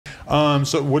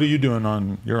So what are you doing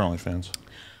on your OnlyFans?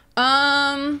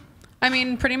 I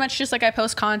mean, pretty much just like I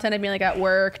post content of me like at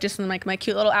work, just in like my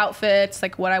cute little outfits,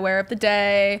 like what I wear of the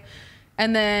day,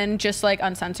 and then just like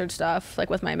uncensored stuff, like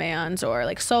with my mans or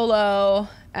like solo,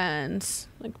 and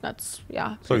like that's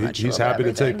So he's happy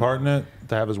to take part in it,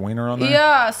 to have his wiener on there.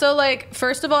 Yeah. So like,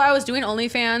 first of all, I was doing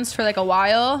OnlyFans for like a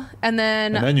while, and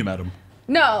then you met him.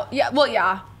 No. Yeah. Well,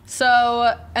 yeah.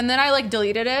 So and then I like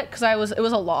deleted it because it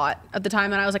was a lot at the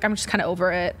time, and I was like, I'm just kind of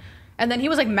over it. And then he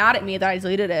was like mad at me that I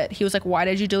deleted it. He was like, why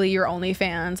did you delete your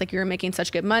OnlyFans? Like, you're making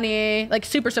such good money, like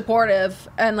super supportive.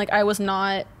 And like, I was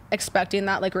not expecting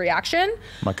that like reaction.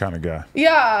 My kind of guy.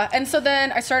 Yeah. And so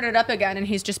then I started it up again, and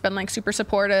he's just been like super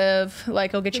supportive.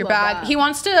 Like, he'll get your bag. That. He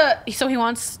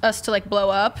wants us to like blow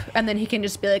up, and then he can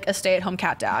just be like a stay-at-home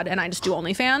cat dad, and I just do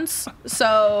OnlyFans.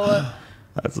 So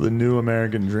that's the new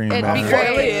American dream. It'd be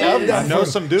great. I know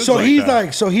some dudes. So like he's that.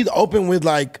 like, so he's open with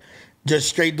like just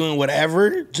straight doing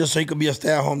whatever, just so he could be a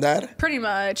stay-at-home dad? Pretty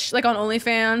much, like on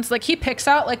OnlyFans. Like, he picks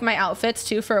out like my outfits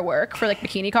too for work, for like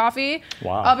bikini coffee.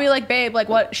 Wow. I'll be like, babe, like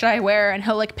what should I wear? And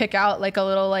he'll like pick out like a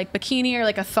little like bikini or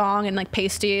like a thong and like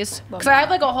pasties. Because I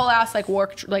have like a whole ass like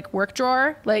work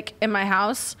drawer like in my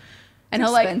house. And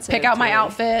he'll like pick out my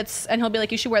outfits, and he'll be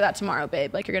like, you should wear that tomorrow,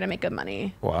 babe. Like, you're gonna make good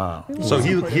money. Wow. So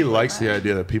he likes the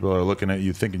idea that people are looking at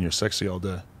you thinking you're sexy all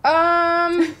day.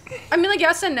 I mean, like,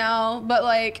 yes and no, but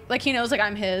like he knows like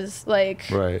I'm his, like,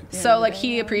 right. So like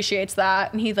he appreciates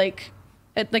that, and he like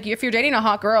if you're dating a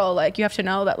hot girl, like you have to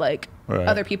know that like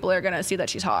other people are gonna see that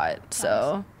she's hot.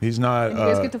 So he's not. And you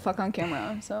guys get to fuck on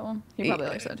camera, so he probably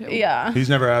likes that too. Yeah. He's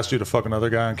never asked you to fuck another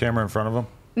guy on camera in front of him.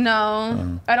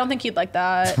 No, I don't think he'd like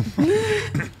that.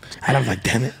 And I'm like,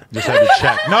 damn it. Just had to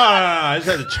check. No, I just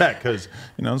had to check because,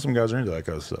 you know, some guys are into that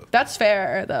kind of stuff. That's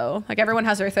fair, though. Like, everyone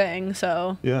has their thing,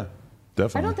 so. Yeah,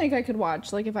 definitely. I don't think I could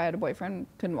watch, like, if I had a boyfriend,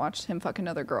 couldn't watch him fuck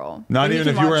another girl. Not even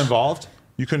if you were involved?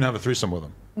 You couldn't have a threesome with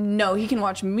him? No, he can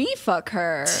watch me fuck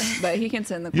her, but he can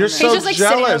sit in the corner. You're so just, like,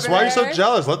 jealous. Why are you so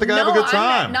jealous? Let the guy have a good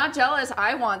time. I'm not jealous.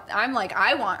 I want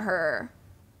her.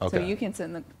 Okay. So you can sit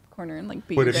in the corner and like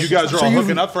be. But if you guys are all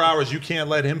hooking up for hours, you can't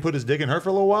let him put his dick in her for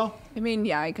a little while? I mean,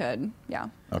 yeah, I could. Yeah.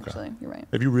 Okay. Actually, you're right.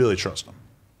 If you really trust him.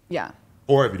 Yeah.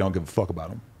 Or if you don't give a fuck about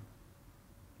him.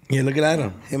 Yeah, look at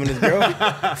him. Him and his girl.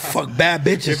 Fuck bad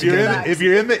bitches. If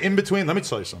you're in the in-between, let me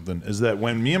tell you something, is that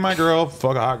when me and my girl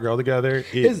fuck a hot girl together,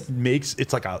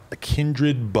 it's like a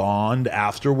kindred bond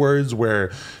afterwards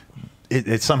where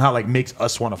it somehow like makes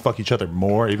us want to fuck each other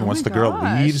more even once the girl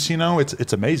leaves, you know?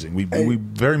 It's amazing. We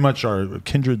very much are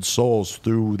kindred souls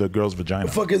through the girl's vagina.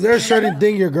 Fuck, is there a certain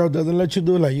thing your girl doesn't let you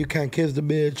do? Like you can't kiss the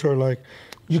bitch or like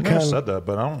you can't. I never said that,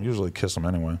 but I don't usually kiss them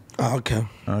anyway. Oh, okay.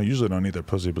 I usually don't eat their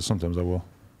pussy, but sometimes I will.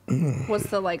 What's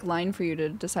the like line for you to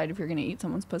decide if you're gonna eat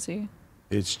someone's pussy?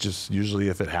 It's just usually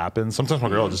if it happens. Sometimes my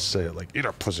girl will just say it like, eat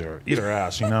her pussy or eat her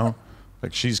ass, you know?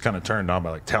 Like she's kind of turned on by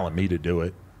like telling me to do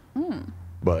it.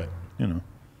 But, you know,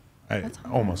 I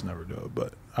almost never do it,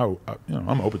 but you know,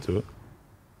 I'm open to it.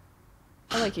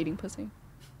 I like eating pussy.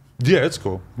 Yeah, it's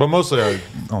cool. But mostly I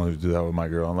only do that with my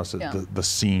girl unless the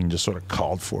scene just sort of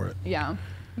called for it. Yeah,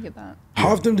 I get that. How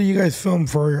often do you guys film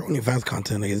for your OnlyFans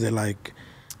content? Like, is it like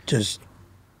just...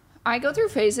 I go through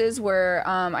phases where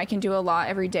I can do a lot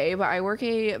every day, but I work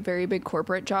a very big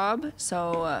corporate job,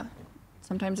 so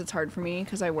sometimes it's hard for me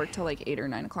because I work till like 8 or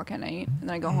 9 o'clock at night, and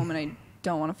then I go home and I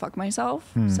don't want to fuck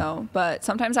myself. So, but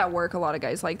sometimes at work, a lot of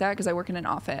guys like that because I work in an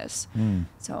office.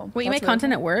 So, wait, you make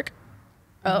content at work?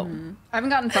 Oh, I haven't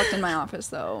gotten fucked in my office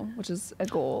though, which is a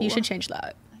goal. You should change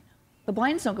that. The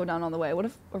blinds don't go down all the way. What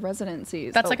if a resident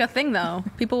sees? That's like a thing though.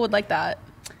 People would like that.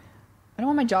 I don't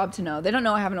want my job to know. They don't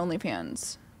know I have an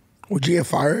OnlyFans. Would you get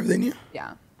fired then you?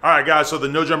 Yeah. All right, guys, so the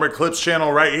No Jumper Clips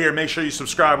channel right here. Make sure you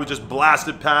subscribe. We just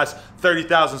blasted past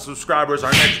 30,000 subscribers.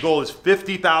 Our next goal is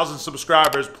 50,000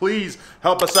 subscribers. Please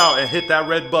help us out and hit that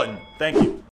red button. Thank you.